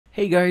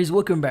Hey guys,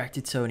 welcome back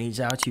to Tony's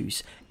How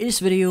To's. In this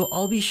video,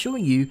 I'll be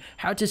showing you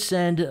how to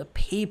send a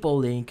PayPal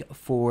link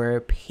for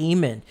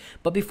payment.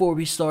 But before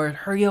we start,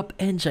 hurry up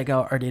and check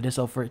out our data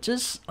software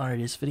just under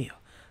this video.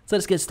 So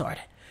let's get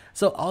started.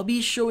 So I'll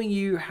be showing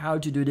you how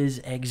to do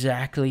this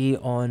exactly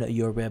on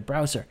your web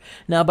browser.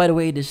 Now, by the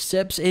way, the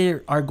steps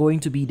are going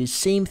to be the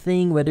same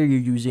thing whether you're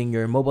using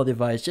your mobile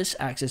device. Just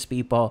access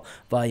PayPal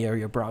via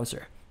your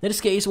browser. In this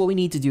case, what we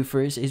need to do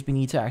first is we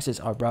need to access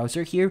our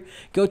browser here,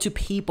 go to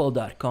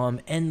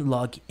paypal.com and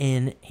log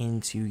in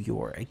into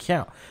your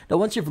account. Now,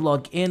 once you've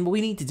logged in, what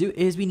we need to do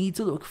is we need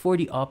to look for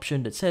the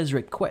option that says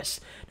request.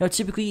 Now,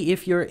 typically,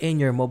 if you're in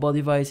your mobile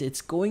device,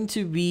 it's going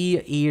to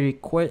be a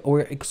request,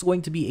 or it's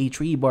going to be a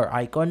 3-bar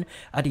icon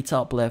at the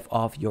top left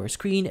of your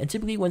screen. And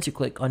typically, once you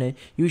click on it,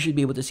 you should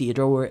be able to see a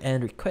drawer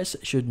and request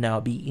should now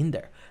be in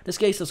there. In this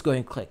case, let's go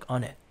and click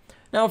on it.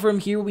 Now from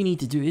here, what we need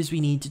to do is we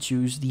need to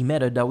choose the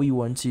method that we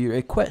want to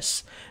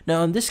request.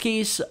 Now in this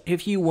case,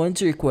 if you want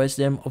to request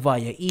them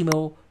via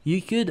email,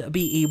 you should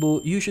be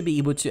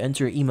able to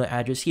enter your email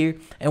address here,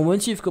 and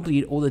once you've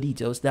completed all the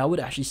details, that would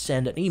actually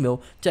send an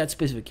email to that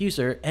specific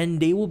user and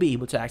they will be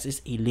able to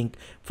access a link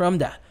from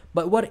that.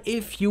 But what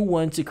if you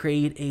want to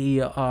create a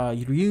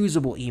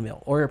reusable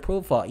email or a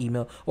profile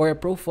email or a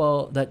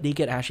profile that they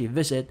could actually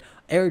visit,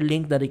 or a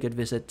link that they could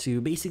visit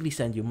to basically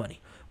send you money?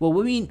 Well,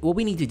 what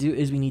we need to do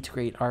is we need to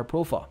create our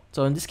profile.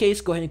 So in this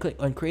case, go ahead and click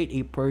on create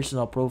a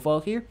personal profile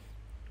here.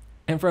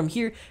 And from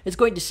here, it's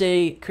going to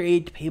say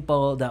create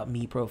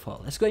paypal.me profile.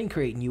 Let's go ahead and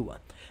create a new one.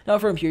 Now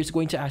from here, it's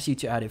going to ask you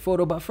to add a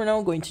photo, but for now,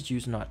 I'm going to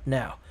choose not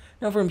now.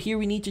 Now from here,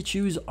 we need to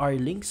choose our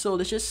link. So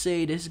let's just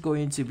say this is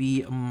going to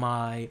be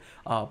my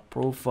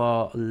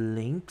profile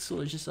link. So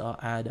let's just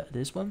add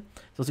this one.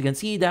 So as you can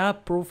see,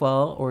 that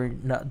profile or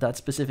that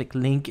specific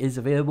link is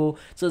available.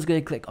 So let's go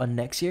ahead and click on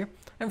next here.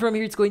 And from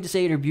here, it's going to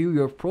say review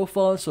your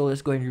profile. So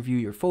let's go ahead and review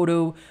your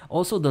photo.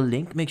 Also the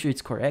link, make sure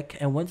it's correct.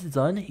 And once it's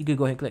done, you can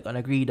go ahead and click on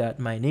agree that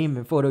my name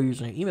and photo,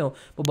 username, email,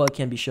 mobile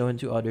can be shown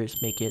to others.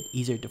 Make it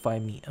easier to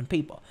find me on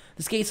PayPal. In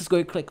this case, let's go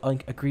ahead and click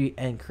on agree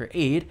and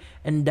create.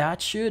 And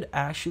that should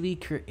actually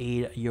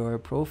create your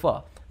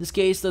profile. In this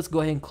case, let's go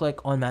ahead and click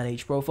on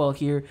manage profile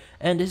here.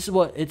 And this is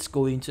what it's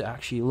going to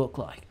actually look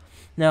like.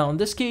 Now in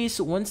this case,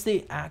 once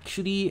they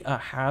actually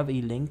have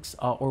a links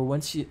or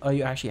once you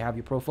actually have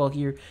your profile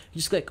here, you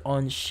just click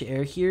on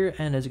share here,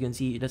 and as you can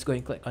see, let's go ahead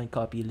and click on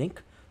copy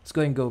link. Let's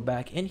go ahead and go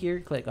back in here,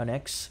 click on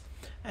X,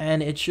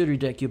 and it should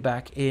redirect you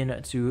back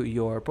into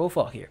your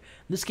profile here.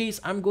 In this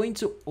case, I'm going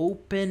to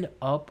open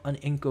up an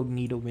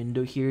incognito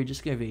window here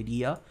just to give you an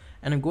idea,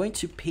 and I'm going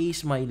to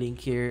paste my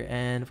link here,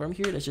 and from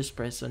here let's just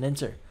press on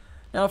enter.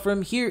 Now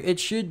from here, you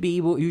should be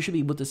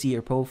able to see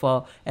your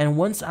profile, and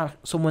once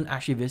someone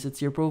actually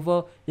visits your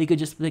profile, they could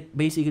just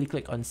basically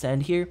click on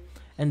send here,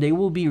 and they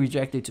will be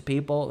redirected to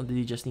PayPal, and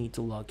they just need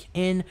to log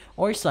in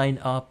or sign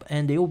up,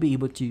 and they will be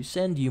able to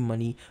send you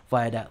money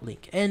via that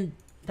link. And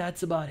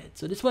that's about it.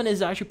 So this one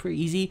is actually pretty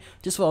easy.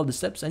 Just follow the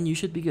steps and you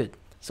should be good.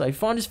 So if you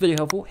found this video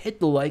helpful, hit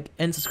the like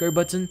and subscribe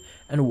button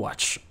and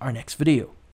watch our next video.